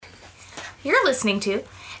You're listening to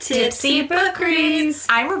Tipsy Book Reads.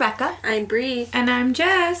 I'm Rebecca. I'm Bree. And I'm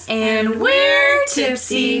Jess. And we're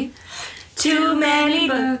tipsy. Too many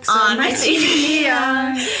books on my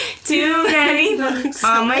TBR. Too many books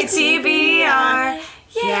on my TBR.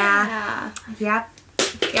 Yeah. Yep.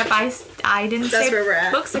 I didn't That's say where we're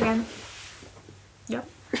at. books again. Yep.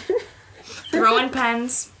 Throwing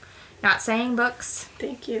pens. Not saying books.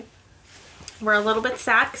 Thank you. We're a little bit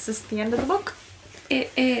sad because it's the end of the book. It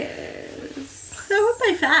is. That went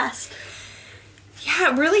by fast.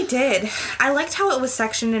 Yeah, it really did. I liked how it was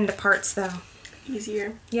sectioned into parts, though.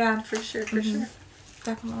 Easier. Yeah. For sure, for sure.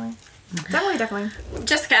 Definitely. Definitely.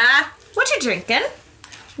 Jessica. What you drinking?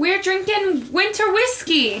 We're drinking winter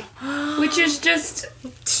whiskey, which is just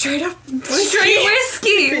Straight up straight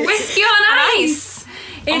whiskey. Whiskey on ice.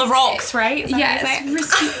 On the It's- rocks, right? Is that Yes,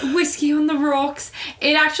 what you say? whiskey on the rocks.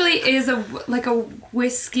 It actually is a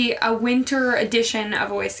whiskey, a winter edition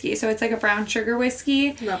of a whiskey. So it's like a brown sugar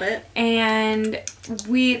whiskey. Love it. And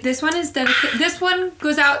this one is dedicated. This one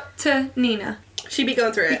goes out to Nina She be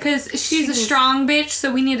going through it. because she's a strong bitch.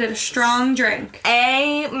 So we needed a strong drink.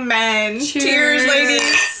 Amen. Cheers,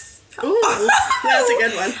 ladies. Ooh, that's a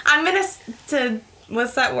good one. I'm gonna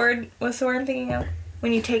what's that word? What's the word I'm thinking of?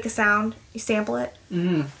 When you take a sound, you sample it.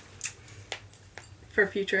 Mm-hmm. For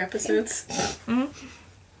future episodes.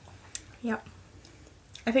 Yep.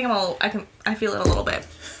 I think I feel it a little bit.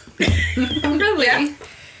 Oh, really? Yeah.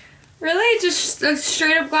 Really? Just a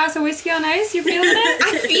straight up glass of whiskey on ice? You feeling it?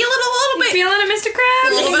 I feel it a little bit. Feeling it, Mr.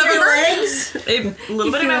 Krabs? A little bit of Your my legs. A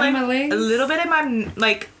little bit feel of it in my my legs? A little bit in my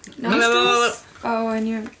like. Nostrils? Oh, and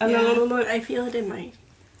your... Yeah. I feel it in my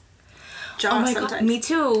jaw Oh my sometimes. god, me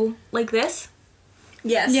too. Like this.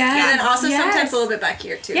 Yes. Yes. And then also Yes. sometimes a little bit back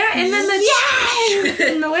here too. Yeah, and then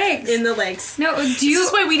the... in the legs. In the legs. No, do This you...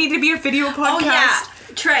 is why we need to be a video podcast. Oh yeah.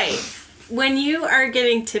 Trey, when you are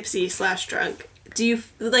getting tipsy / drunk, do you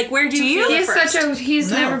where do you feel it He's first?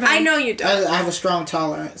 he's No. never been... I know you don't. I have a strong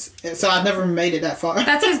tolerance, so I've never made it that far.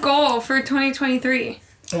 That's his goal for 2023.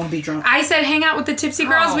 I want to be drunk, I said hang out with the tipsy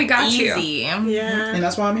girls, we got you. easy. Yeah. and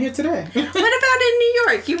that's why I'm here today. What about in New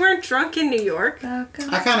York? You weren't drunk in New York. I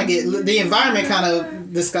kind of get the environment kind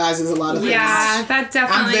of disguises a lot of things. Yeah, that I'm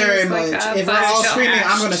definitely very is like much. a If we're all buzz screaming, show.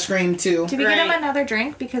 I'm gonna scream too. Did we get him Right. another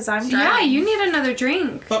drink because I'm Yeah, drunk? you need another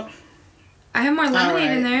drink. Oh, I have more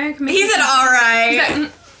lemonade in there. I can make He you said some- all right.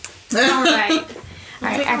 He's like, all right. All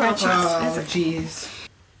right, I got you. oh, jeez.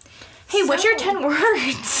 Hey, what's your 10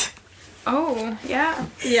 words? Oh, yeah.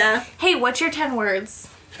 Yeah. Hey, what's your 10 words?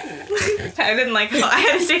 I didn't like I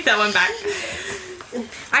had to take that one back.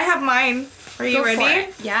 I have mine. Are you Go for ready?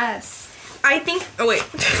 it. Yes. I think. Oh, wait.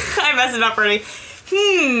 I messed it up already.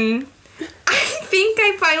 I think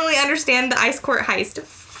I finally understand the ice court heist.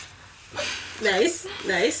 Nice.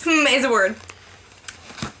 Nice. Is a word.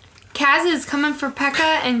 Kaz is coming for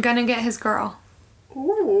Pekka and gonna get his girl.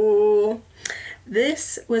 Ooh.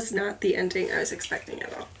 This was not the ending I was expecting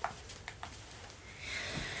at all.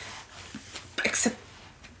 Except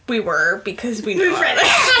we were because we knew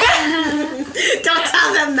it. Don't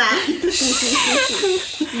tell them that.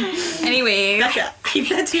 Anyway. Becca, keep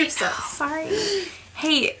that to yourself. Sorry.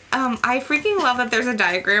 Hey, I freaking love that there's a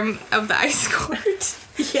diagram of the ice court.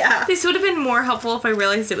 Yeah. This would have been more helpful if I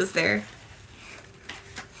realized it was there.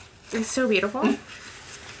 It's so beautiful.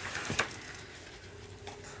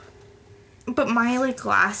 But my,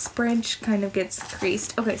 glass bridge kind of gets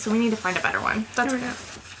creased. Okay, so we need to find a better one. That's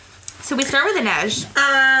So we start with Inej.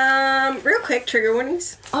 Real quick, trigger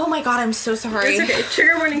warnings. Oh my god, I'm so sorry. It's okay.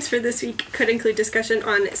 Trigger warnings for this week could include discussion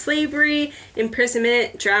on slavery,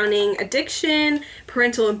 imprisonment, drowning, addiction,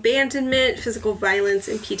 parental abandonment, physical violence,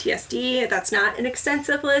 and PTSD. That's not an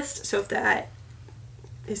extensive list, so if that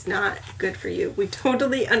is not good for you, we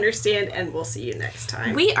totally understand, and we'll see you next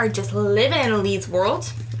time. We are just living in Elite's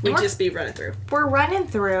world. We We're- just be running through. We're running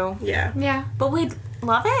through. Yeah. Yeah. But we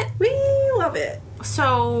love it. We love it.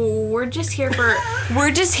 So we're just here for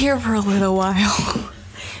a little while.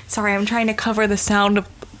 Sorry, I'm trying to cover the sound of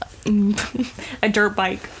a dirt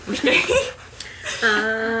bike.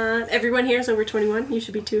 Everyone here is over 21. You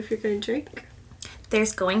should be too if you're going to drink.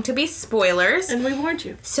 There's going to be spoilers. And we warned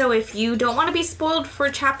you. So if you don't want to be spoiled for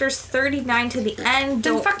chapters 39 to the end,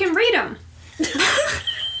 Then don't. fucking read them. And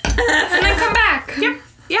then come back. Yep.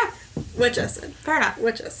 Yeah. What Justin? Fair enough.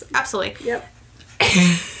 What Justin? Absolutely. Yep.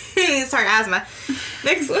 Sorry, asthma.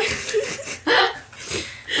 Next one.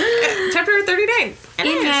 Chapter 39.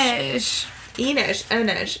 Inej. Inej.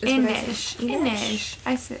 Inej.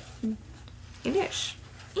 I said... Inej.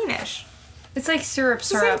 It's like syrup. the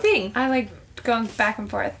same thing. I like going back and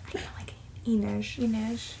forth. I like Inej.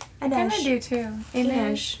 Inej. I Inej. kind of do too.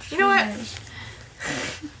 Inej. You know what?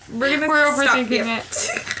 We're gonna We're stop overthinking here.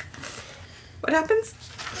 it. What happens?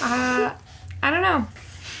 I don't know.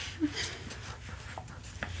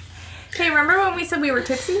 Hey, remember when we said we were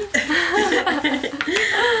tipsy?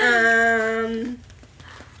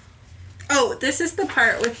 Oh, this is the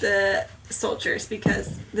part with the soldiers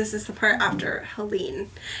because this is the part after Helene.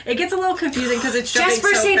 It gets a little confusing because it's jumping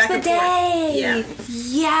Jasper so saves back the and day. forth.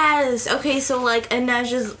 Yes. Okay, so like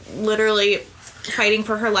Inej is literally fighting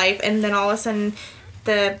for her life, and then all of a sudden,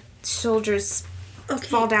 the soldiers Okay,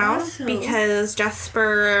 fall down also- because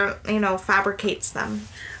Jasper, fabricates them.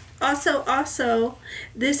 Also,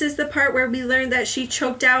 this is the part where we learned that she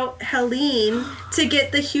choked out Helene to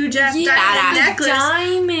get the huge ass diamond necklace.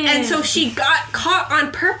 Diamond. And so she got caught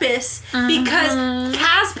on purpose because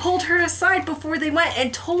Kaz pulled her aside before they went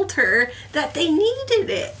and told her that they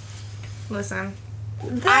needed it. Listen,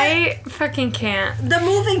 I fucking can't. The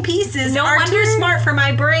moving pieces No are too wonder- smart for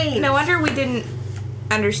my brain. no wonder we didn't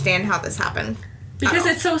understand how this happened. Because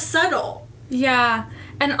it's so subtle. Yeah.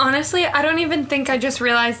 And honestly, I don't even think I just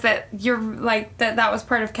realized that you're like that was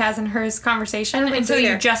part of Kaz and her's conversation until you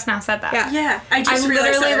either. just now said that. Yeah. Yeah, I just I'm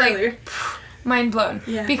realized that literally, earlier. Mind blown.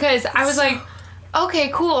 Yeah. Because I was like,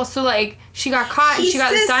 okay, cool. So like she got caught and He she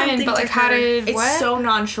got this says diamond, something but to like how her. did It's what? so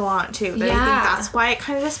nonchalant too. That I Yeah. think that's why it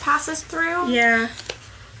kind of just passes through. Yeah.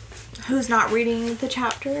 Who's not reading the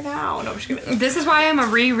chapter now? No, I'm just kidding. This is why I'm a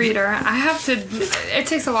rereader. I have to. It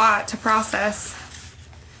takes a lot to process.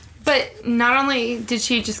 But not only did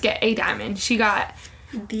she just get a diamond, she got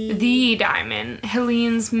the diamond.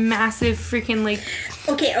 Helene's massive freaking like.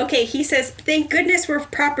 Okay, he says, thank goodness we're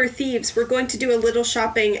proper thieves. We're going to do a little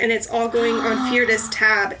shopping and it's all going on Fierda's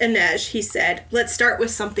tab, Inej, he said. Let's start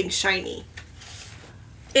with something shiny.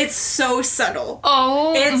 It's so subtle.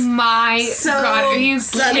 Oh It's my so god! Are you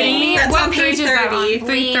subtle. kidding me? That's What on page is that on? 330.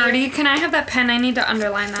 330. Can I have that pen? I need to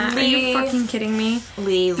underline that. Are you Lee. fucking kidding me?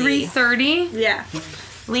 Lee. 330. Yeah.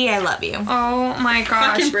 Lee, I love you. Oh my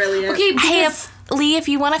gosh! Fucking brilliant. Okay, Hey, because Lee, if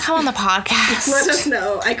you want to come on the podcast. Let us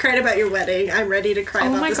know. I cried about your wedding. I'm ready to cry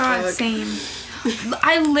oh about my this god, book. same.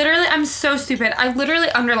 I'm so stupid. I literally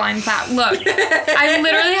underlined that. Look, I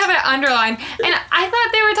literally have it underlined, and I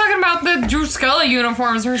thought they were talking about the Drusilla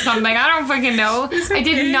uniforms or something. I don't fucking know. I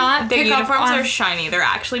did not The pick up uniforms on. are shiny. They're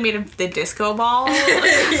actually made of the disco ball.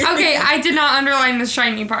 Okay, I did not underline the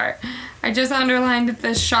shiny part. I just underlined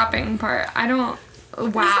the shopping part. I don't.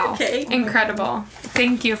 Wow. okay. Incredible.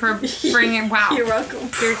 Thank you for bringing. Wow. You're welcome.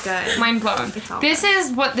 You're good. Mind blown. all This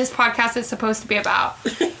is what this podcast is supposed to be about.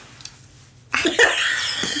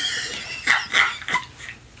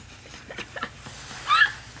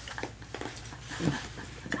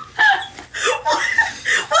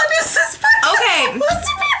 What is this book? Okay.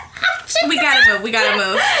 We gotta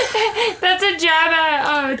move. That's a jab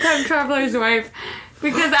at Time Traveler's Wife.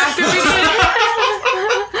 Because after we did.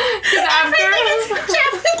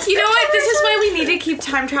 You know what? This is why we need to keep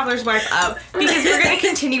Time Traveler's Wife up. Because we're going to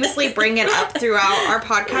continuously bring it up throughout our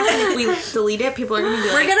podcast. And if we delete it, people are going to be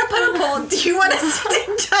We're like, gonna put a poll. Do you want us to take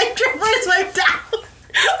Time Traveler's Wife down?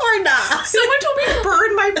 Or not? someone told me to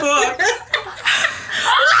burn my book.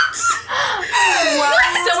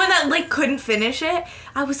 Someone that like couldn't finish it.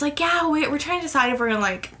 I was like, yeah, we're trying to decide if we're gonna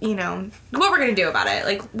like, what we're gonna do about it.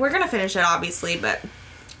 Like, we're gonna finish it, obviously, but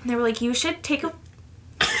they were like, you should do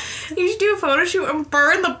a photo shoot and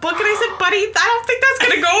burn the book. And I said, buddy, I don't think that's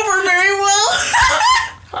gonna go over very well.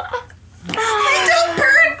 Don't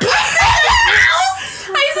burn books in the house!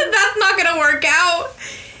 I said, that's not gonna work out.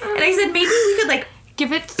 And I said, maybe we could like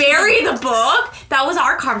Give it. bury the book. That was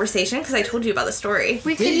our conversation because I told you about the story.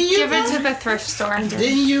 We could Didn't you? give it to the thrift store.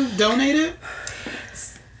 Didn't you donate it?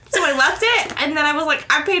 So I left it, and then I was like,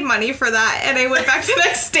 I paid money for that, and I went back the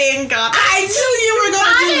next day and got it. I knew you were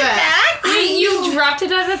gonna do that. Wait, you dropped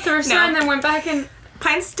it at the thrift store No. and then went back and.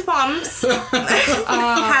 Pines to Palms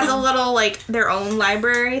has a little, like, their own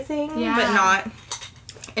library thing, Yeah. but not.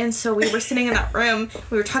 And so we were sitting in that room,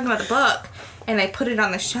 we were talking about the book, and I put it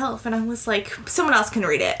on the shelf, and I was like, someone else can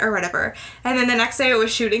read it, or whatever. And then the next day I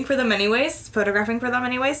was shooting for them anyways, photographing for them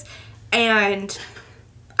anyways, and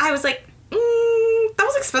I was like, that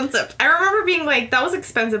was expensive. I remember being like, that was an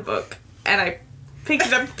expensive book. And I picked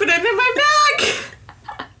it up and put it in my bag.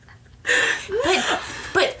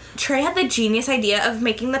 But Trey had the genius idea of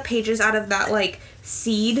making the pages out of that, like,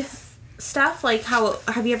 seed stuff. Like,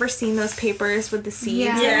 have you ever seen those papers with the seeds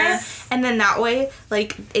in Yeah. it? And then that way,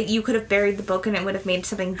 like, you could have buried the book and it would have made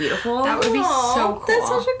something beautiful. That would be so cool. That's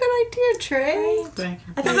such a good idea, Trey. Thank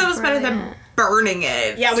you. I thought that was better than burning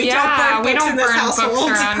it. Yeah, we Yeah, don't burn we books don't in this burn books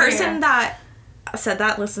household. around The person here. that said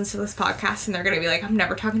that listens to this podcast and they're gonna be like, I'm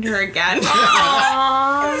never talking to her again.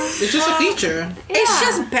 It's just a feature. It's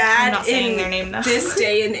just bad I'm not saying in their name, though. this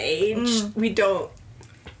day and age. We don't.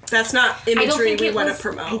 That's not imagery we want to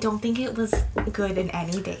promote. I don't think it was good in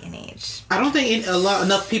any day and age. I don't think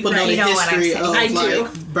enough people know Right, the you know what I'm history saying. of I do.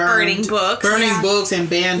 like Burning books. burning Yeah. books and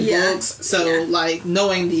banned Yeah. books. So Yeah. like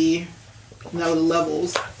knowing the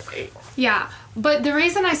levels. Yeah, but the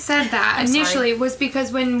reason I said that I'm sorry. initially was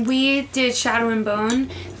because when we did Shadow and Bone,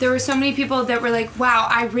 there were so many people that were like, wow,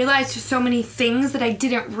 I realized so many things that I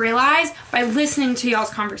didn't realize by listening to y'all's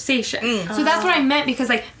conversation. So that's what I meant, because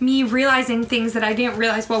like me realizing things that I didn't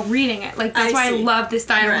realize while reading it. Like that's I why I see. love this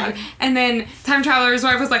dialogue. Right. And then Time Traveler's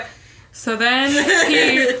wife was like, so then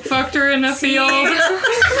he fucked her in a field.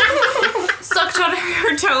 Sucked on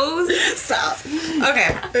her toes. Stop.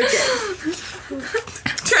 Okay. Okay.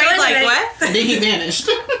 Trey's like, anyway- what? And then he vanished.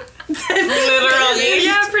 Literally.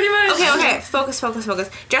 Yeah, pretty much. Okay. Focus.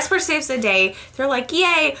 Jesper saves the day. They're like,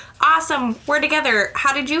 yay, awesome, we're together.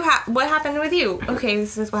 How did you what happened with you? Okay,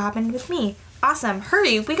 this is what happened with me. Awesome,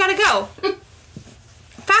 hurry, we gotta go.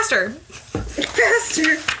 Faster.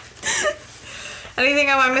 Faster. Anything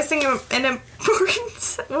am I missing in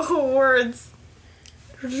importance? Words.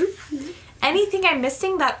 Anything I'm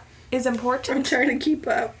missing that is important? I'm trying to keep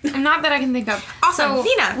up. Not that I can think of. Awesome. So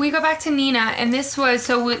Nina. we go back to Nina, and this was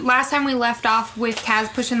last time we left off with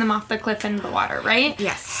Kaz pushing them off the cliff into the water, right?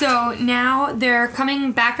 Yes. So now they're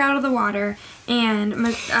coming back out of the water, and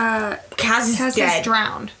Kaz is Kaz dead. is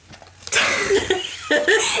drowned.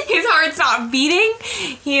 His heart's not beating.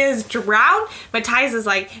 He is drowned. Matthias is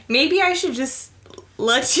like, maybe I should just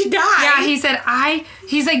let you die. Yeah, he said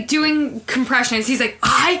he's like doing compressions. He's like,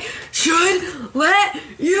 I should let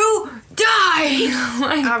you die.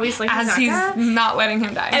 Like, Obviously, he's as not he's gonna. not letting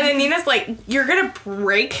him die. And then Nina's like, you're gonna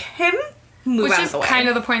break him? Move which out is of the way. kind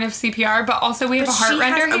of the point of CPR, but also we have But a heart she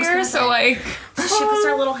has- render I was here, gonna so say. like So she puts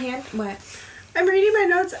her little hand. What? I'm reading my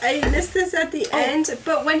notes. I missed this at the end,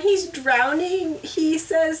 but when he's drowning, he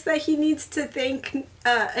says that he needs to thank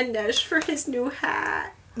Anesh for his new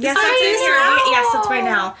hat. Yes, I that's in here. know. Yes, that's right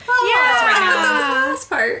now. That's right now. That was the last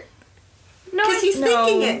part. no, Because he's no.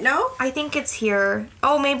 thinking it, no? I think it's here.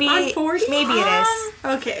 Oh, maybe. On 40? Maybe it is.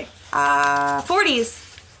 Okay.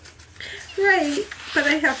 40s. Right. But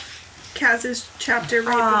I have Kaz's chapter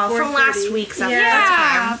right before from 30. last week's episode. yeah,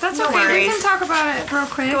 That's fine. that's No okay. worries. We can talk about it real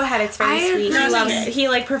quick. Go ahead. It's very I- sweet. No, He it's loves. okay. He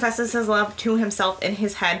like professes his love to himself in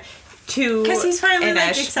his head. To Because he's finally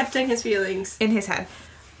like Anesh accepting his feelings. in his head.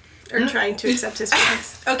 Or trying to accept his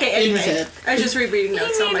feelings. Okay, In his anyway. head. I was just rereading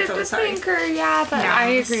notes He on my needed phone, to sorry. thank her, yeah, but Yeah, I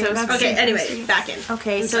agree. so That's Okay, super anyway, sweet. back in.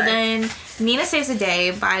 Okay, I'm so sorry. then Nina saves the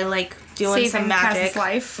day by like doing Saving some magic. Kaz's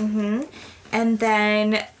life. And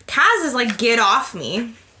then Kaz is like, get off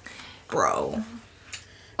me. Bro.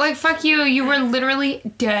 Like, fuck you, you were literally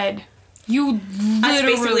dead. You literally That's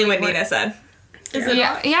basically what were- Nina said. Is it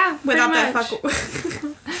Yeah, not? yeah, Without pretty that much.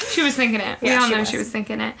 fuck. She was thinking it. We Yeah, all she know was. she was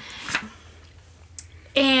thinking it.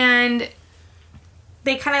 And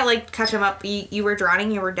They kind of like catch him up. You were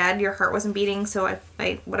drowning, you were dead, your heart wasn't beating, so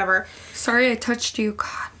I whatever. sorry I touched you,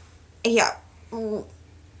 God. Yeah.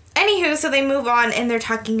 Anywho, so they move on and they're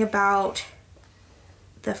talking about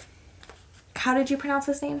how did you pronounce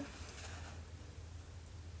his name?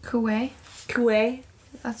 Kuwei? Kuwei?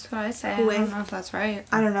 That's what I say. Kuwei. I don't know if that's right.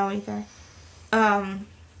 I don't know either.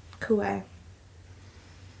 Kuwei.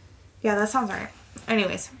 Yeah, that sounds right.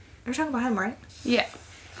 Anyways, we're talking about him, right? Yeah.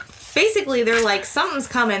 Basically, they're like, something's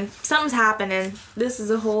coming, something's happening. This is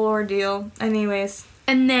a whole ordeal. Anyways,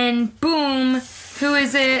 And then, boom, who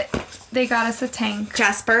is it? They got us a tank.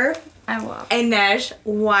 Jesper, I love. Inej,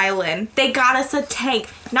 Wylan. They got us a tank.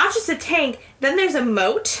 Not just a tank, then there's a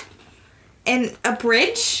moat and a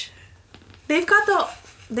bridge. They've got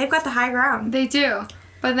the high ground. They do.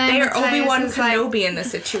 But then They are Matthias Obi-Wan is like, Kenobi in this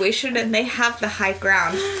situation, and they have the high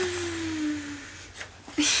ground.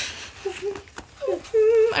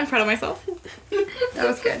 I'm proud of myself. that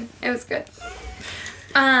was good. It was good.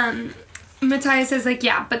 Matthias is like,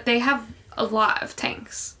 yeah, but they have a lot of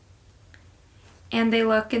tanks. And they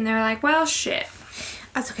look and they're like, well, shit.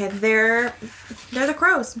 That's okay. They're the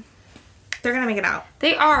crows. They're gonna make it out.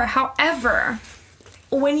 They are, however,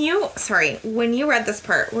 When you read this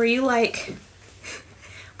part, were you like,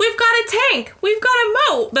 we've got a tank, we've got a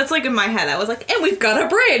moat? That's like in my head. I was like, and we've got a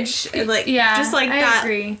bridge. And like, yeah, just like I that.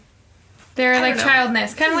 agree. They're like don't know.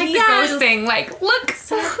 childness, kind of like Yes. the ghost thing. Like, look,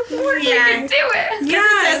 we're Yeah. gonna do it. Because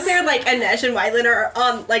it says there, like, Anesh and Wylan are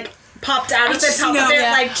on, like, popped out of the just top know of it,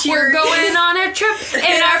 that. like, We're cheering. going on a trip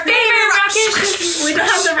in our favorite rocket ship. We don't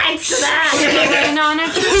have the rights to that. Going on a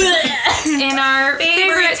trip in our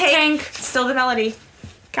favorite tank. Still the melody.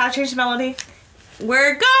 Gotta change the melody.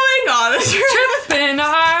 we're going on a trip in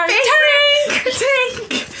our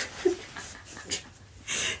tank.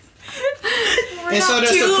 And so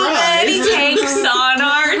they're Too many surprised. tanks on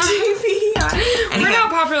our TV. We're not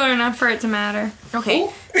popular enough for it to matter. Okay,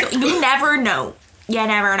 so you never know. You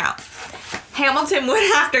never know. Hamilton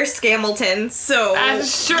went after Scamilton, so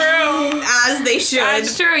That's true. as they should.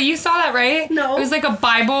 That's true. You saw that, right? No. It was like a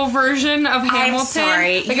Bible version of Hamilton.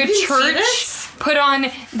 sorry. Like You a didn't see church this? put on.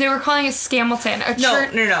 They were calling it Scamilton. A No,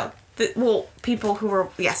 church. no. Well, people who were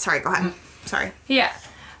sorry. Go ahead. Sorry, Yeah,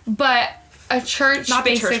 but a church not the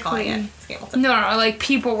basically. church calling it Scamilton. No, like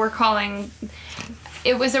people were calling.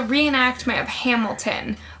 It was a reenactment of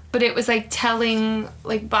Hamilton, but it was like telling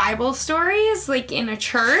like Bible stories, like in a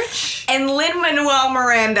church. And Lin-Manuel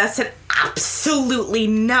Miranda said absolutely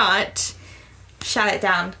not. Shut it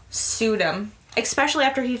down. Sued him. Especially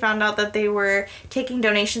after he found out that they were taking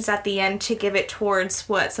donations at the end to give it towards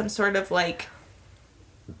what? Some sort of like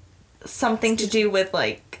something to do with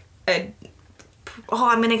like a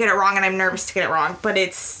I'm gonna get it wrong and I'm nervous to get it wrong, but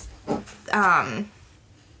it's I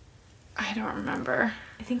don't remember.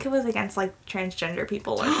 I think it was against like transgender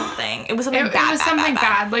people or something. It was something It bad. was something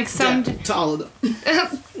bad. Like some. Yeah, to all of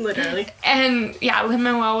them. Literally. And yeah,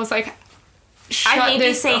 Lin-Manuel was like, shut I may be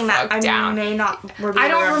this saying the that. fuck I down. may not. I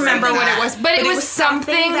don't remember what it was, but it was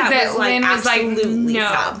something that Lin was like, absolutely no.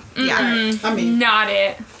 sub. Yeah. I mean, Not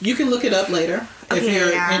it. you can look it up later if Okay,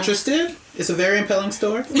 you're yeah. interested. It's a very impelling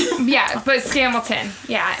story. Yeah, but Scamilton.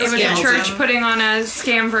 Yeah, it was a Scamilton. church putting on a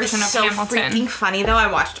scam version It's of so Hamilton. freaking funny though. I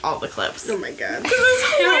watched all the clips. Oh my god. It was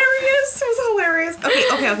hilarious. It was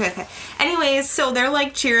hilarious. Okay. Anyways, so they're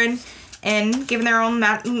like cheering and giving their own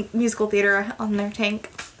musical theater on their tank.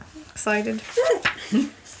 Excited.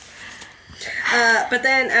 But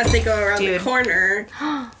then as they go around Dude. the corner,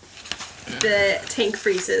 the tank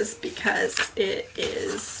freezes because it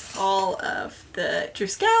is all of the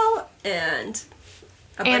Druskel and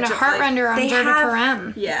a And a bunch of Heartrender on they Dirta have-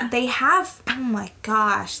 Param. Yeah. They have. Oh my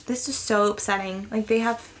gosh, this is so upsetting. Like they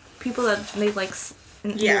have people that they've like.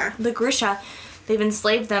 Yeah. The Grisha, they've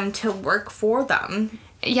enslaved them to work for them.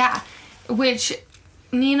 Yeah, which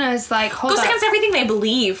Nina is like, hold Goes up. against everything they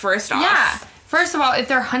believe. First off. Yeah. First of all, if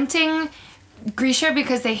they're hunting Grisha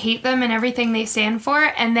because they hate them and everything they stand for,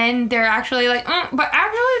 and then they're actually like, but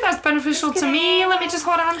actually that's beneficial to me. Let me just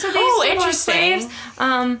hold on to these Oh, people as interesting.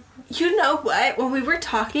 slaves. You know what? When we were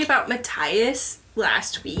talking about Matthias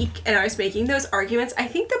last week and I was making those arguments, I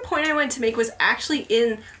think the point I wanted to make was actually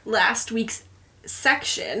in last week's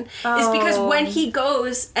section. Is because when he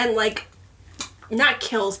goes and like not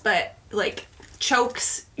kills but like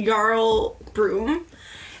chokes Jarl Broom,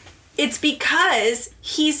 it's because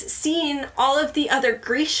he's seen all of the other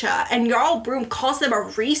Grisha and Jarl Broom calls them a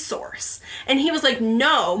resource. And he was like,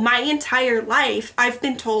 no, my entire life I've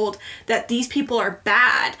been told that these people are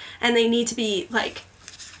bad and they need to be like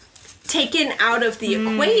taken out of the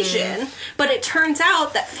equation. But it turns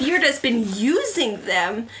out that Fjerda's been using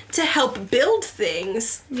them to help build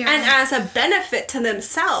things Yeah. and as a benefit to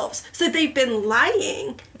themselves. So they've been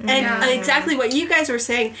lying. And Yeah. exactly what you guys were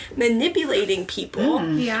saying, manipulating people.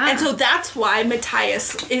 Yeah. And so that's why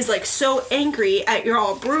Matthias is like so angry at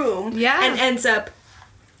Jarl Broom. Yeah. And ends up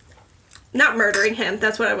not murdering him.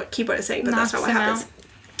 That's what I would keep on saying, but that's not Knocks what him happens.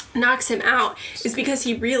 Knocks him out is because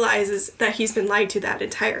he realizes that he's been lied to that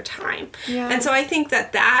entire time. Yeah. And so I think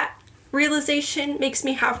that that realization makes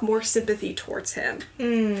me have more sympathy towards him.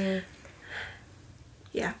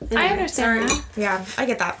 Yeah. I Anyway, understand that. Yeah, I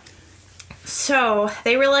get that. So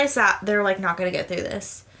they realize that they're like not gonna get through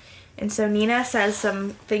this, and so Nina says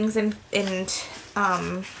some things in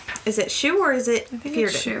is it Shu or is it I think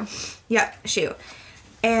it's Shu. Yep, Shu.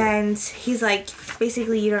 And he's like,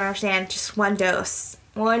 basically, you don't understand. Just one dose,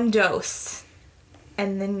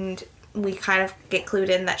 and then we kind of get clued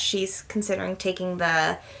in that she's considering taking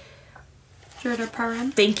the. Dirta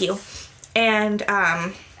Param. Thank you. And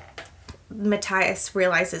Matthias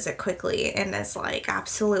realizes it quickly and is like,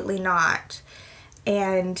 absolutely not.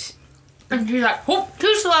 And And she's like, oh,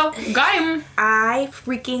 too slow. Got him. I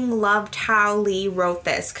freaking loved how Lee wrote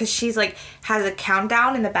this because she's like, has a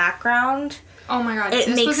countdown in the background. Oh my god, It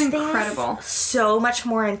this makes was incredible. things so much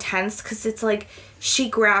more intense because it's like, she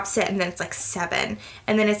grabs it and then it's like 7.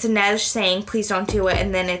 And then it's Inej saying, please don't do it.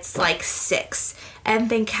 And then it's like 6.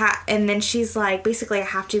 And then she's like, basically I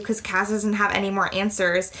have to because Kaz doesn't have any more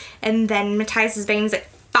answers. And then Matthias is banging, he's like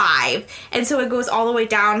 5. And so it goes all the way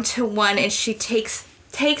down to 1 and she takes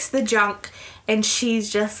the junk and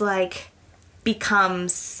she's just like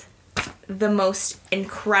becomes the most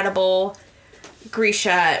incredible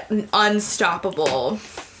Grisha, unstoppable.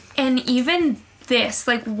 And even this.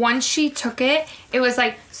 Like, once she took it, it was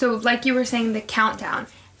like, so like you were saying, the countdown.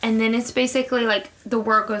 And then it's basically like the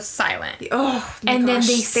world goes silent. Oh, my And then gosh,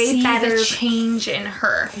 they see the better. change in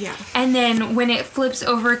her. Yeah. And then when it flips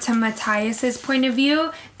over to Matthias's point of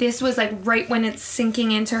view, this was like right when it's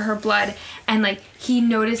sinking into her blood, and like he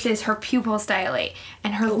notices her pupils dilate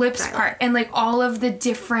and her lips dilate. part, and like all of the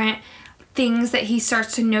different things that he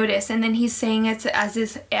starts to notice. And then he's saying it's as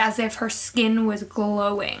if her skin was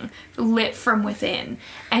glowing, lit from within,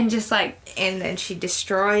 and just like, And then she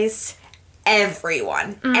destroys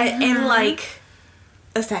everyone in like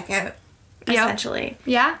a second, essentially.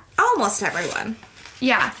 yeah. Almost everyone.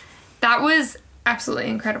 Yeah, that was absolutely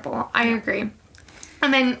incredible. I agree.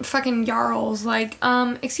 And then fucking Jarl's like,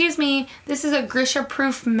 excuse me, this is a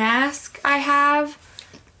Grisha-proof mask I have.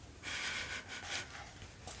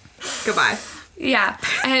 Goodbye. Yeah,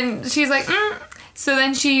 and she's like, So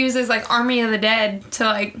then she uses like Army of the Dead to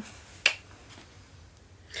like,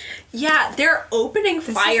 Yeah, they're opening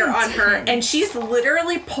fire on her, and she's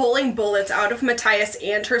literally pulling bullets out of Matthias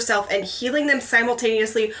and herself and healing them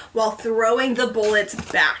simultaneously while throwing the bullets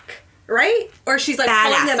back. Right? Or she's like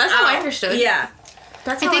pulling Badass. them That's out. how I understood. Yeah.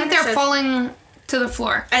 That's I how think they're understood. falling to the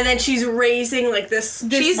floor. And then she's raising like this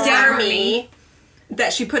She's army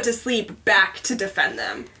that she put to sleep back to defend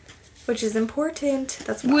them. Which is important.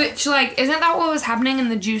 That's why. Which, like, isn't that what was happening in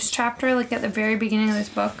the Juice chapter, like at the very beginning of this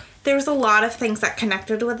book? There was a lot of things that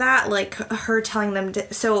connected with that, like her telling them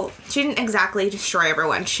to, so she didn't exactly destroy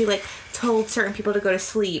everyone. She like told certain people to go to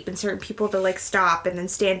sleep and certain people to like stop and then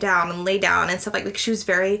stand down and lay down and stuff like she was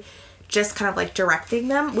very just kind of like directing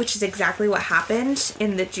them, which is exactly what happened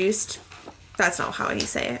in the Juiced. That's not how you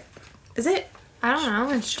say it. Is it? I don't know.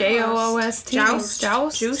 It's J-O-O-S-T.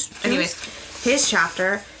 Joust? Juiced? Anyways, his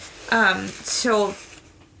chapter. So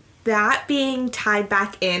that being tied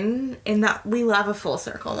back in that we love a full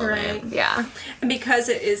circle moment. Right. Yeah. And because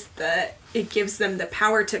it gives them the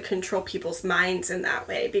power to control people's minds in that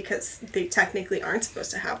way, because they technically aren't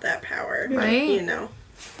supposed to have that power. Right. You know?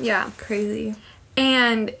 Yeah. Crazy.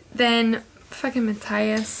 And then fucking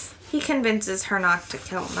Matthias. He convinces her not to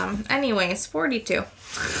kill them. Anyways, 42.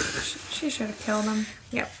 She should have killed him.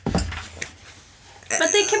 Yep.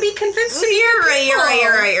 But they can be convinced to be You're good right,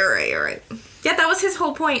 people. you're right. Yeah, that was his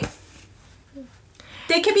whole point.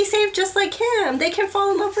 They can be saved just like him. They can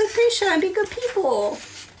fall in love with Grisha and be good people.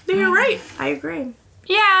 You're right. I agree.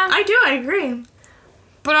 Yeah. I agree.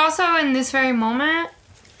 But also in this very moment,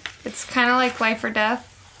 it's kind of like life or death.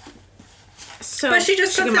 So But she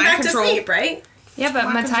just puts can them mind back to sleep, right? Yeah, but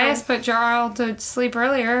Mind Matthias put Jarl to sleep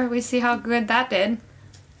earlier. We see how good that did.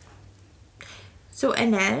 So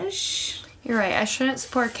Inej, You're right. I shouldn't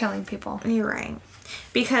support killing people. you're right.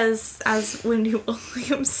 Because as Wendy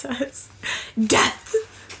Williams says, death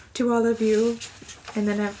to all of you. And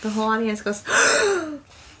then the whole audience goes,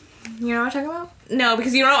 you know what I'm talking about? No,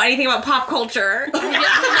 because you don't know anything about pop culture.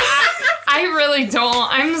 I really don't.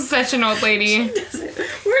 I'm such an old lady.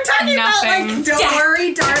 We're talking about, Nothing. like, don't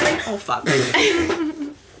worry, darling. Oh, fuck.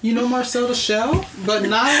 You know Marcel the Shell, but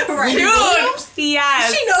not Right. Wendy Williams?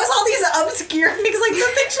 Yes. She knows all these obscure things, like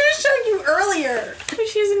the thing she was showing you earlier.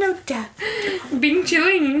 She doesn't know death. Being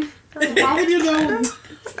chilling. Why would you know?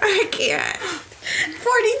 I can't.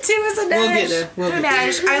 42 is a We'll Nash. get there. We'll get there.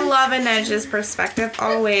 Inej, I love Inej's perspective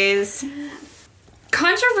always.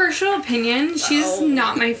 Controversial opinion. She's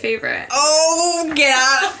not my favorite. Oh, get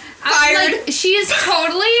out. Fired. Like, she is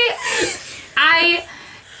totally.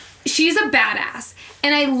 She's a badass.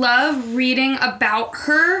 And I love reading about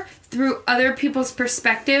her through other people's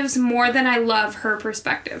perspectives more than I love her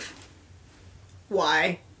perspective.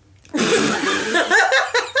 Why?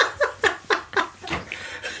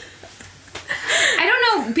 I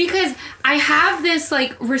don't know, because I have this,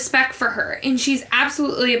 like, respect for her, and she's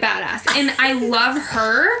absolutely a badass. And I love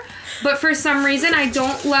her, but for some reason I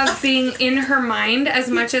don't love being in her mind as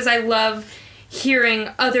much as I love hearing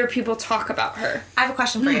other people talk about her. I have a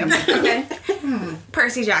question for you. Okay?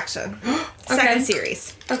 Percy Jackson. Second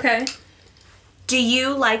series. Okay. Do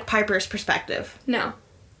you like Piper's perspective? No.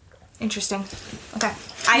 Interesting. Okay.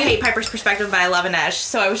 I hate Piper's perspective, but I love Inej,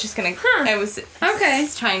 so I was just gonna... I was Okay.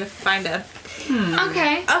 trying to find a...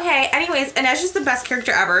 Okay. Okay, anyways, Inej is the best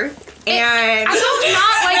character ever. And... I do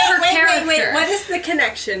not like her character. Wait. What is the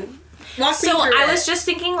connection? Walk me So through I it. was just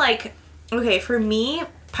thinking, like, okay, for me,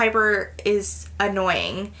 Piper is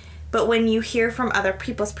annoying, but when you hear from other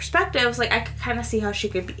people's perspectives, like, I could kind of see how she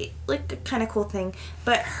could be, like, a kind of cool thing,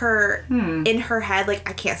 but her, in her head, like,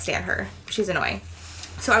 I can't stand her. She's annoying.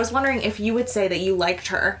 So I was wondering if you would say that you liked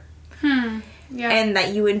her, Yeah. and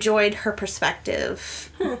that you enjoyed her perspective,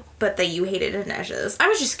 but that you hated Inej's. I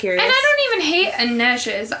was just curious. And I don't even hate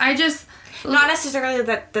Inej's. I just... Not necessarily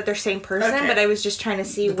that they're same person, Okay. but I was just trying to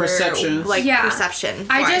see The perception. where, like, Yeah. perception.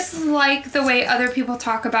 I wise. just like the way other people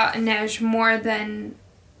talk about Inej more than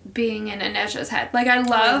being in Inej's head. Like, I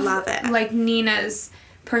love it. like, Nina's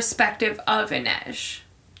perspective of Inej.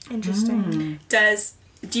 Interesting.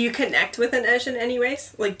 Do you connect with Inej in any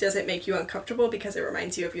ways? Like, does it make you uncomfortable because it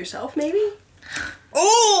reminds you of yourself, maybe?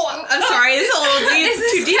 Oh, I'm sorry. This is a little Is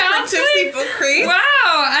this too deep for counseling? Tipsy Book Creep. Wow,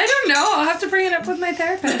 I don't know. I'll have to bring it up with my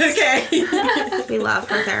therapist. Okay. We love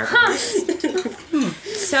our therapist.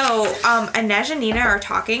 So, Inej and Nina are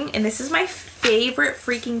talking, and this is my favorite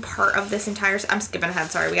freaking part of this entire... I'm skipping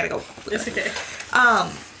ahead. Sorry, we gotta go. It's okay.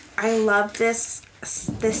 I love this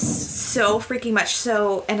so freaking much.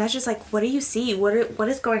 So, Inej is like, what do you see? What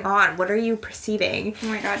is going on? What are you perceiving? Oh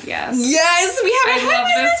my god, yes. Yes, we I have love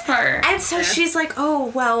this part. And so she's like, oh,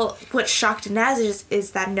 well, what shocked Inej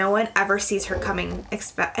is that no one ever sees her coming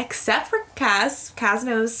except for Kaz. Kaz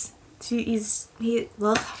knows.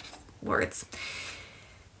 Words.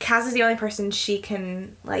 Kaz is the only person she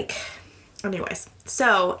can, like... Anyways.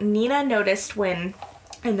 So, Nina noticed when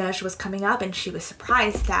Inej was coming up, and she was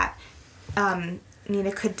surprised that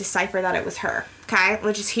Nina could decipher that it was her. Okay?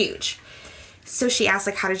 Which is huge. So she asked,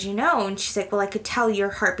 like, how did you know? And she's like, well, I could tell your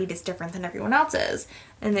heartbeat is different than everyone else's.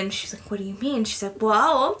 And then she's like, what do you mean? She's like,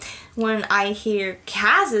 well, when I hear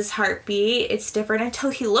Kaz's heartbeat, it's different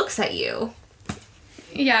until he looks at you.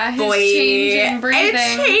 Yeah, his change in breathing.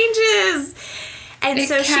 It changes. And It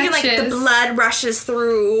so she can, like, the catches. blood rushes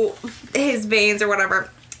through his veins or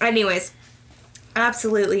whatever. Anyways,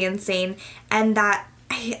 absolutely insane. And that,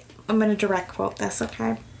 I'm going to direct quote this,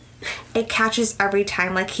 okay? It catches every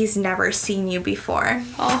time, like he's never seen you before.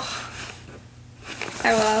 Oh,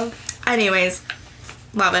 I love. Anyways,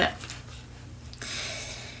 love it.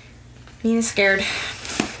 Nina's scared.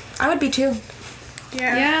 I would be too.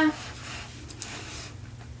 Yeah.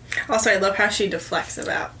 Also, I love how she deflects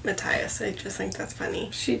about Matthias. I just think that's funny.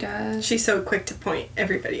 She does. She's so quick to point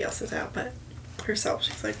everybody else's out, but herself,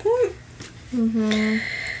 she's like, Mm-hmm.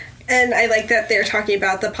 And I like that they're talking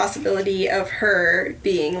about the possibility of her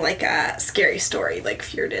being like a scary story, like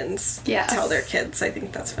Fjordans Yes. tell their kids. I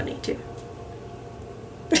think that's funny too.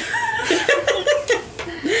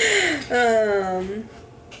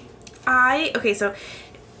 Okay, so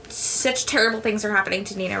such terrible things are happening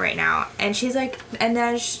to Nina right now. And she's like,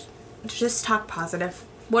 Inej, just talk positive.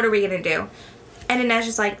 What are we going to do? And Inej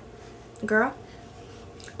is like, girl,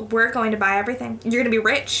 we're going to buy everything. You're going to be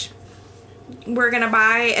rich. We're going to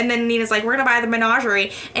buy... And then Nina's like, we're going to buy the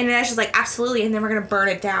menagerie. And Inej is like, absolutely. And then we're going to burn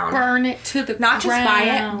it down. Burn it to the Not just buy it,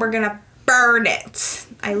 ground. we're going to burn it.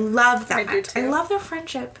 I love that. I do too. I love their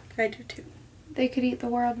friendship. I do too. They could eat the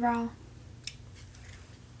world raw.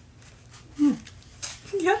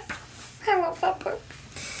 Yep. I love that book.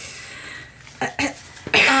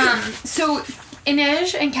 So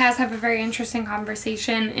Inej and Kaz have a very interesting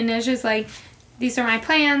conversation. Inej is like, these are my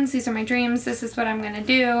plans, these are my dreams, this is what I'm gonna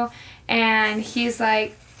do. And he's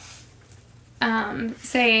like,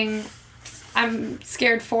 saying, I'm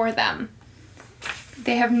scared for them.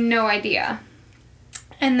 They have no idea.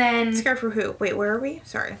 And then Scared for who? Wait, where are we?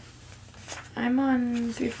 Sorry. I'm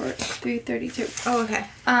on 332. Oh, okay.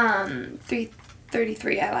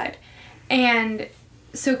 333, I lied. And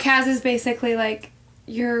so Kaz is basically like,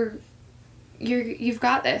 you've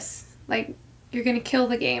got this. Like, you're gonna kill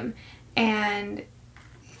the game. And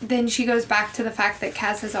then she goes back to the fact that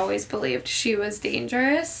Kaz has always believed she was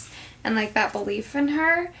dangerous and, like, that belief in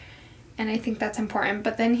her. And I think that's important.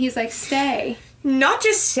 But then he's like, stay. Not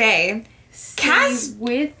just stay. Kaz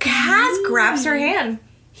me. grabs her hand.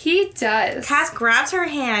 He does. Kaz grabs her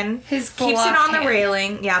hand, His keeps it gloved on the hand.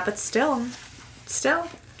 railing. Yeah, but still.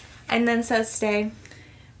 And then says stay.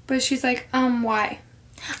 But she's like, why?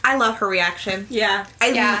 I love her reaction. Yeah.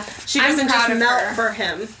 Yeah. She I'm doesn't proud just of melt her. for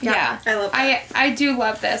him. Yeah. I love that. I do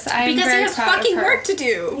love this. I'm Because he very has proud fucking of her. work to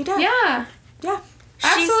do. He does. Yeah. Yeah.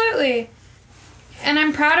 Absolutely. And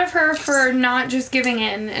I'm proud of her for not just giving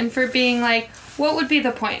in and for being like, what would be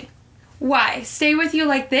the point? Why? Stay with you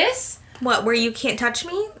like this? What, where you can't touch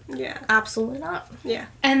me? Yeah. Absolutely not. Yeah.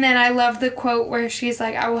 And then I love the quote where she's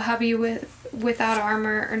like, I will have you without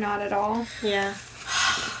armor or not at all. Yeah.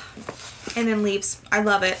 And then leaves. I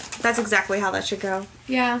love it. That's exactly how that should go.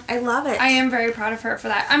 Yeah. I love it. I am very proud of her for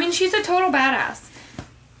that. I mean, she's a total badass.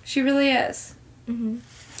 She really is. Nina.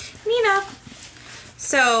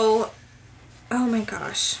 So, oh my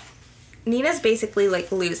gosh. Nina's basically,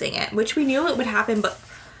 like, losing it, which we knew it would happen, but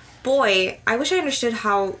boy, I wish I understood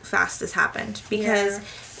how fast this happened, because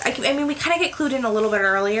I mean, we kind of get clued in a little bit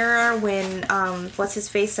earlier when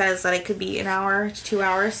What's-His-Face says that it could be an hour to 2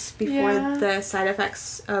 hours before Yeah. the side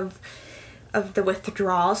effects of of the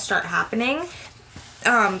withdrawals start happening.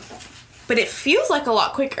 But it feels like a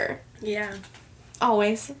lot quicker. Yeah.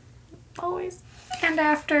 Always. And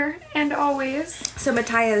after, and always. So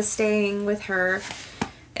Mattia is staying with her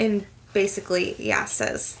and basically,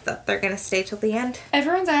 says that they're going to stay till the end.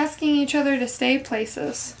 Everyone's asking each other to stay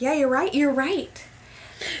places. Yeah, you're right.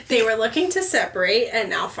 They were looking to separate, and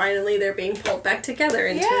now finally they're being pulled back together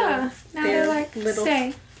into Now their they're like, little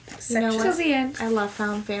stay. You know Till what? the end. I love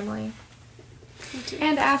found family.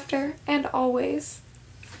 And after, and always.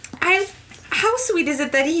 How sweet is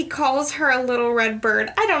it that he calls her a little red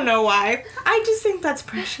bird? I don't know why. I just think that's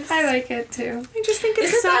precious. I like it too. I just think it's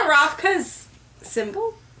Isn't so... that Ravka's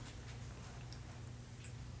symbol?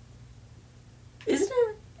 Isn't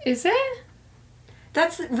it? Is it?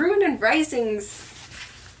 That's Ruin and Rising's.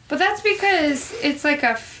 But that's because it's like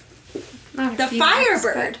not a The phoenix,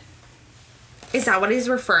 Firebird. Is that what he's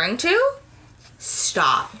referring to?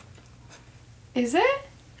 Stop. but- Is it?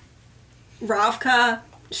 Ravka.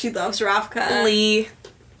 She loves Ravka. Lee.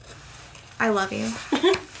 I love you.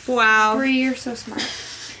 Wow. Bree, you're so smart.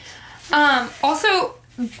 Also,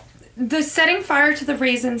 the setting fire to the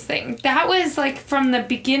raisins thing, that was like from the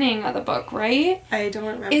beginning of the book, right? I don't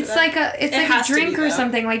remember It's that. like a has to be, drink or though.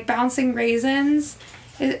 something, like bouncing raisins.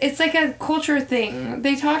 It's like a culture thing.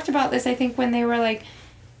 They talked about this, I think, when they were like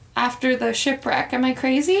after the shipwreck. Am I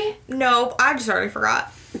crazy? No, I just already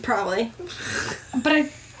forgot. Probably. But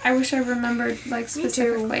I wish I remembered like Me too.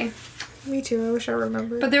 specifically. Me too. I wish I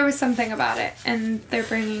remembered. But there was something about it, and they're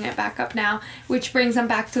bringing it back up now, which brings them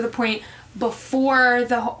back to the point before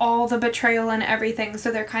all the betrayal and everything.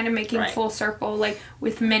 So they're kind of making Right. full circle, like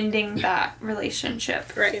with mending that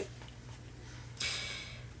relationship. Right.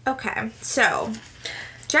 Okay, so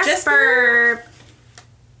Jesper.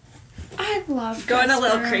 I love Going a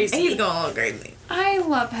little Jesper. crazy. He's going a little crazy. I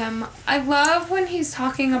love him. I love when he's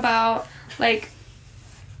talking about like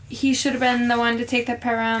he should have been the one to take the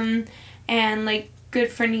Param and like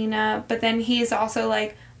good for Nina, but then he's also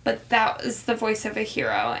like, but that was the voice of a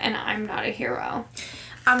hero and I'm not a hero.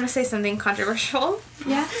 I'm gonna say something controversial.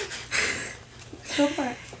 Yeah. Go for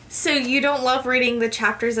it. So you don't love reading the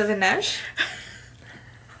chapters of Inej?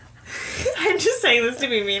 I'm just saying this to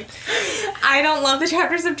be mean. I don't love the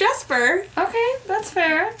chapters of Jesper. Okay, that's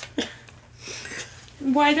fair.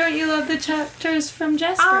 Why don't you love the chapters from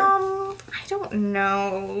Jesper? I don't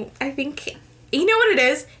know. I think you know what it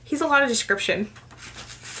is. He's a lot of description.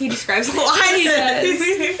 He describes a lot. He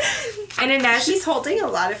does. And Inej, He's holding a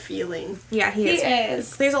lot of feeling. yeah, he He is.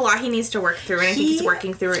 is. There's a lot he needs to work through, and I think he's He-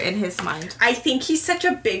 working through it in his mind. I think he's such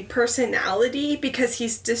a big personality because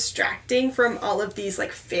he's distracting from all of these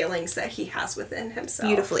like failings that he has within himself.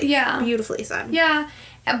 Beautifully. Yeah. Beautifully said. Yeah,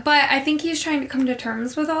 but I think he's trying to come to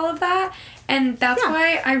terms with all of that, and that's Yeah.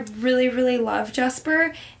 why I really, really love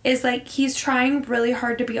Jesper, is like he's trying really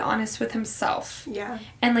hard to be honest with himself, Yeah.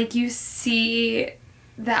 and like you see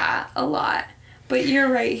that a lot. But you're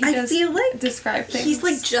right, he I does feel like describe things. He's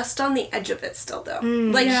like just on the edge of it still though.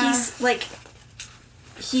 Like Yeah. he's like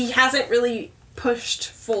he hasn't really pushed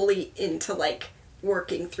fully into like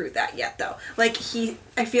working through that yet though. Like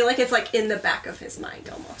I feel like it's like in the back of his mind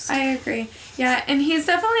almost. I agree. Yeah, and he's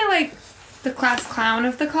definitely like the class clown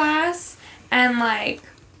of the class, and like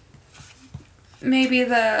maybe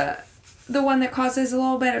the one that causes a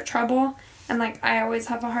little bit of trouble, and like I always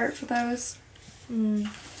have a heart for those.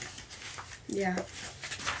 Yeah.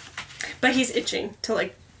 But he's itching to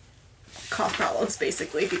like cause problems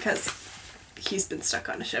basically because he's been stuck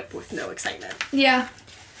on a ship with no excitement. Yeah.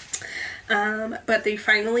 But they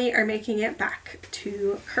finally are making it back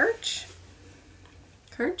to Kerch.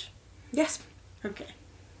 Kerch? Yes. Okay.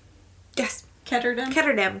 Yes. Ketterdam?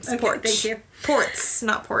 Ketterdam's Okay, porch. thank you. Ports,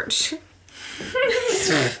 not porch.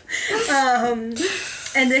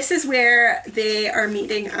 And this is where they are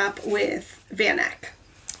meeting up with Van Eck.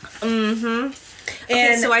 Mm-hmm.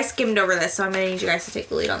 Okay, And so I skimmed over this, so I'm gonna need you guys to take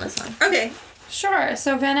the lead on this one. okay, Sure.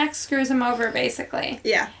 So Van Eck screws him over basically,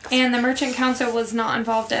 yeah. and the Merchant Council was not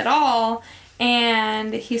involved at all,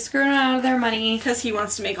 and he screwed them out of their money. Because he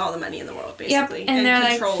wants to make all the money in the world, basically. and they're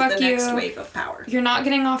like, control "Fuck the next you. wave of power. You're not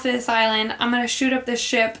getting off this island. I'm gonna shoot up this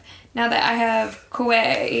ship now that I have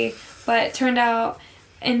Kuei." But it turned out,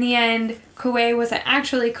 in the end, Kuei wasn't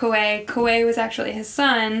actually Kuei. Kuei was actually his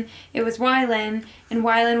son. It was Wylan, and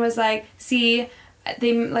Wylan was like, "See,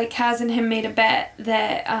 they like Kaz and him made a bet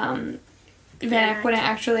that Van Eck wouldn't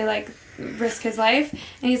actually like risk his life,"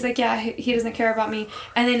 and he's like, "Yeah, he doesn't care about me."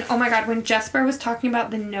 And then, oh my god, when Jesper was talking about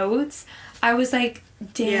the notes, I was like,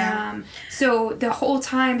 damn. Yeah. So the whole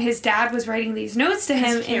time his dad was writing these notes to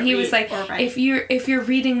him, he and he was can't like, read or write. if you're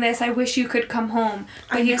reading this, I wish you could come home.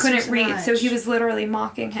 But I he miss couldn't you so read, so much. he was literally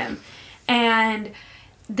mocking him. And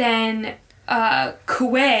then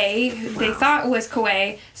Kuwei, they thought it was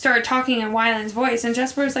Kuwei, started talking in Wyland's voice, and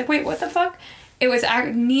Jesper was like, wait, what the fuck? It was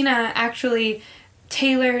Nina actually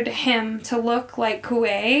tailored him to look like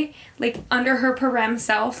Kuwei, like under her parem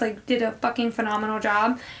self, like did a fucking phenomenal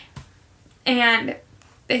job. And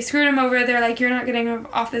they screwed him over. They're like, you're not getting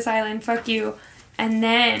off this island, fuck you. And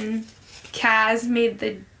then Kaz made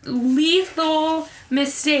the lethal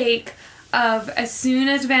mistake of, as soon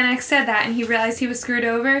as Van Eyck said that and he realized he was screwed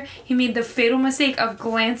over, he made the fatal mistake of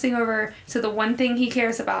glancing over to the one thing he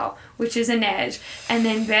cares about, which is Inej. And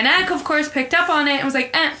then Van Eyck, of course, picked up on it and was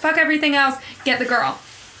like, fuck everything else, get the girl.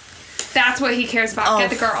 That's what he cares about,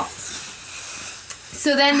 get the girl.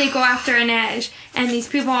 So then they go after Inej, and these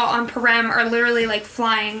people on Parem are literally, like,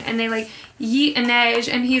 flying, and they, like, yeet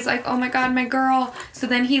Inej, and he's like, oh my god, my girl. So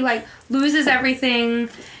then he, like, loses everything,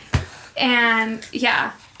 and,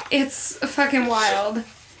 yeah. It's fucking wild.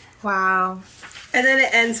 Wow. And then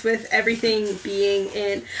it ends with everything being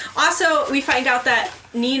in. Also, we find out that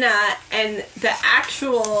Nina and the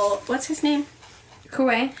actual, what's his name?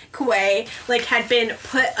 Kuwei, like, had been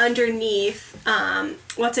put underneath,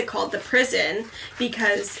 what's it called? The prison,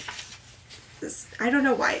 because I don't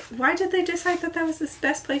know why. Why did they decide that that was the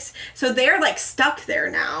best place? So they're, like, stuck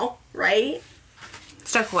there now, right?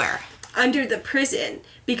 Stuck where? Under the prison,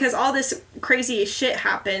 because all this crazy shit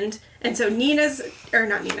happened, and so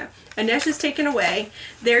Inej is taken away.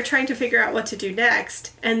 They're trying to figure out what to do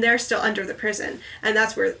next, and they're still under the prison, and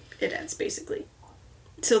that's where it ends, basically.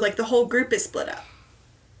 So, like, the whole group is split up,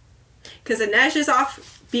 because Inej is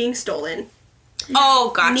off being stolen.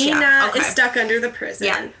 Oh, gotcha. Nina is stuck under the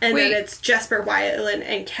prison, and Wait. then it's Jesper, Wyland,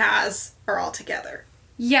 and Kaz are all together.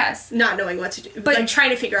 Yes. Not knowing what to do, But- like,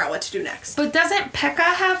 trying to figure out what to do next. But doesn't Pekka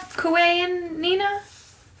have Kuwei and Nina?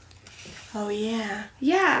 Oh, yeah.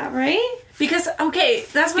 Yeah, right? Because, okay,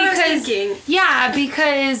 that's what I was thinking. Yeah,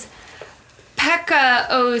 because Pekka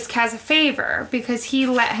owes Kaz a favor because he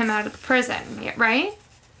let him out of the prison, right?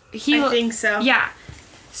 I think so. Yeah.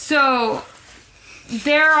 So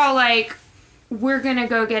they're all like, we're gonna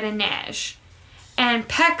go get Inej. And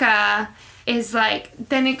Pekka is like,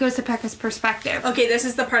 then it goes to Pekka's perspective. Okay, this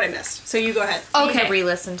is the part I missed, so you go ahead. I need Okay. to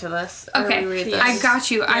re-listen to this. Or Okay, reread this. I got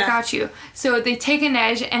you. I Yeah. got you. So they take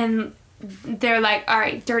Inej and they're like, all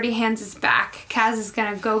right, Dirty Hands is back. Kaz is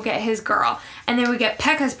gonna go get his girl. And then we get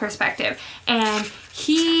Pekka's perspective. And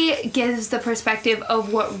he gives the perspective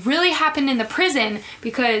of what really happened in the prison,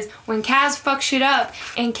 because when Kaz fucked shit up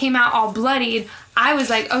and came out all bloodied, I was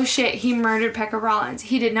like, oh shit, he murdered Pekka Rollins.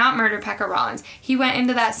 He did not murder Pekka Rollins. He went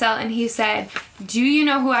into that cell and he said, do you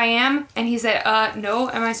know who I am? And he said, no,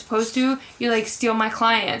 am I supposed to? You, like, steal my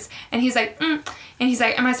clients. And he's like, And he's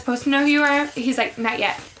like, am I supposed to know who you are? He's like, not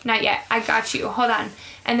yet. I got you. Hold on.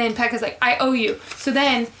 And then Pekka's like, I owe you. So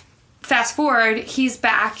then, fast forward, he's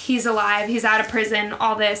back. He's alive. He's out of prison.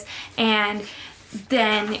 All this. And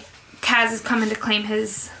then Kaz is coming to claim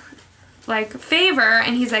his, like, favor,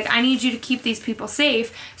 and he's like, I need you to keep these people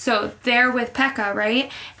safe. So they're with Pekka,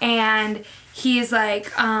 right? And he's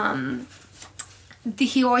like,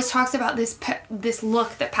 he always talks about this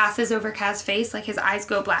look that passes over Kaz's face, like his eyes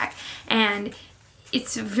go black. And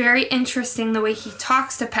it's very interesting the way he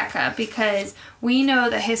talks to Pekka, because we know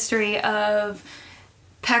the history of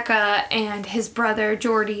Pekka and his brother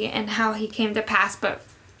Jordy and how he came to pass, but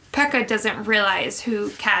Pekka doesn't realize who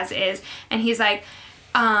Kaz is. And he's like,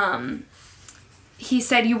 he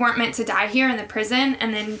said you weren't meant to die here in the prison,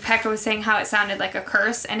 and then Pekka was saying how it sounded like a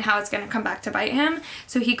curse and how it's going to come back to bite him.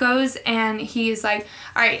 So he goes and he's like,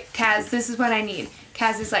 all right, Kaz, this is what I need.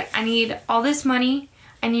 Kaz is like, I need all this money.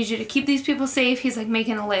 I need you to keep these people safe. He's like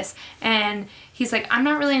making a list, and he's like, I'm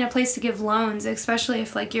not really in a place to give loans, especially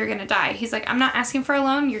if, like, you're gonna die. He's like, I'm not asking for a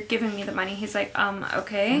loan, you're giving me the money. He's like,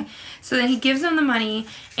 okay. So then he gives him the money,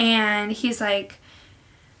 and he's like,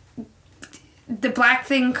 the black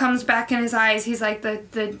thing comes back in his eyes. He's like,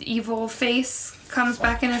 the evil face comes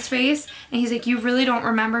back in his face, and he's like, you really don't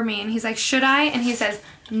remember me. And he's like, should I? And he says,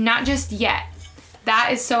 not just yet. That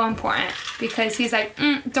is so important, because he's like,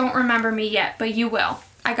 don't remember me yet, but you will.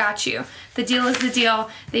 I got you. The deal is the deal.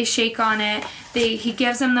 They shake on it. He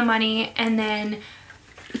gives him the money, and then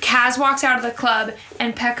Kaz walks out of the club,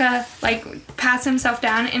 and Pekka, like, pats himself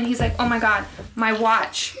down, and he's like, oh my god, my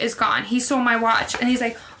watch is gone. He stole my watch. And he's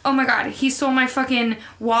like, oh my god, he stole my fucking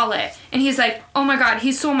wallet. And he's like, oh my god,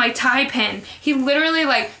 he stole my tie pin. He literally,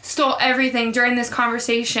 like, stole everything during this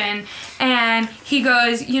conversation. And he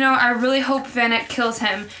goes, you know, I really hope Van Eyck kills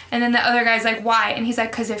him. And then the other guy's like, why? And he's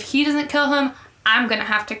like, because if he doesn't kill him, I'm gonna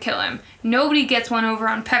have to kill him. Nobody gets one over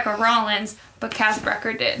on Pekka Rollins, but Kaz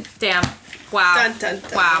Brekker did. Damn. Wow. Dun, dun,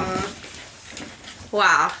 dun. Wow.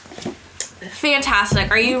 Wow.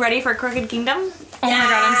 fantastic. Are you ready for Crooked Kingdom? Oh my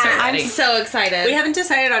god, I'm so I'm ready. so excited. We haven't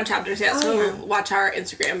decided on chapters yet, so we'll watch our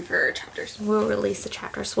Instagram for chapters. We'll release the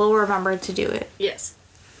chapters. We'll remember to do it. Yes.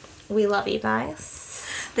 We love you guys.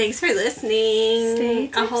 Thanks for listening.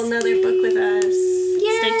 Stay a whole nother book with us.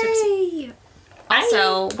 Yay! Stay tipsy.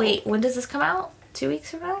 Also, wait, when does this come out? 2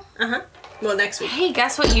 weeks from now? Uh-huh. Well, next week. Hey,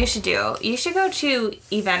 guess what you should do? You should go to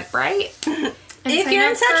Eventbrite. If you're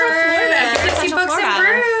in Central Florida. Tipsy Books Florida.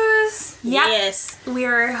 and Brews. Yep. Yes.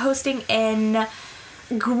 We're hosting in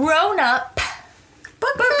Grown Up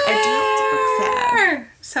Book Adult Book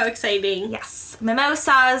Fair. So exciting. Yes.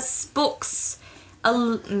 Mimosas, books.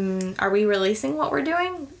 Are we releasing what we're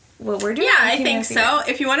doing? What we're doing? Yeah, I think so.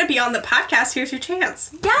 If you want to be on the podcast, here's your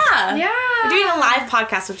chance. Yeah. Yeah. We're doing a live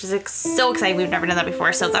podcast, which is so exciting. We've never done that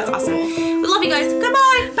before, so that's awesome. We love you guys.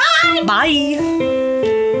 Goodbye. Bye. Bye.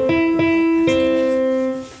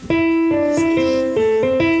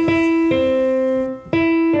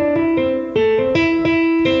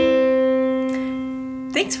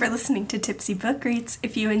 Thanks for listening to Tipsy Book Reads.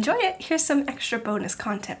 If you enjoy it, here's some extra bonus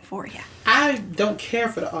content for you. I don't care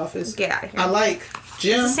for The Office. Get out of here. I like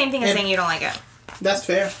Jim. It's the same thing as and saying you don't like it. That's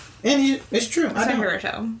fair. And it's true. It's I my don't. favorite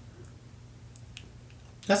show.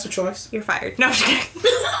 That's a choice. You're fired. No, I'm just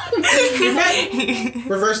kidding. You're right.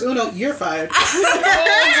 Reverse Uno, you're fired. Too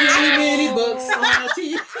many books on our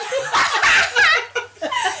TV.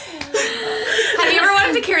 Have you ever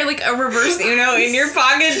wanted to carry like a reverse Uno in your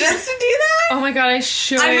pocket just to do that? Oh my god, I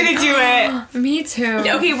should. I'm gonna do it. Me too.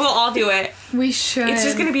 Okay, we'll all do it. We should. It's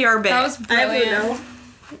just gonna be our bit. That was I have brilliant. Uno.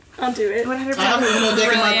 I'll do it. 100%. I have an Uno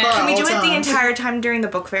deck in my Brilliant. car Can we all do it the time. entire time during the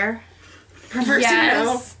book fair? Reverse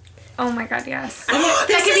Yes. Oh my god, yes. That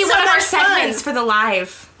could be is one so of our much fun. segments for the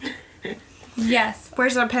live. Yes.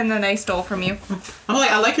 Where's the pen that I stole from you? I'm like,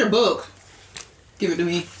 I like your book. Give it to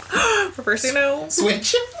me. Reverse Uno.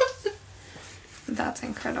 Switch. That's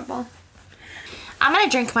incredible. I'm gonna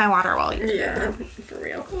drink my water while you. Yeah, for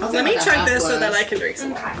real. I'll Let me take like a chug half this so that glass. I can drink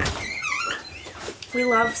some water. We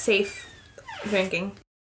love safe drinking.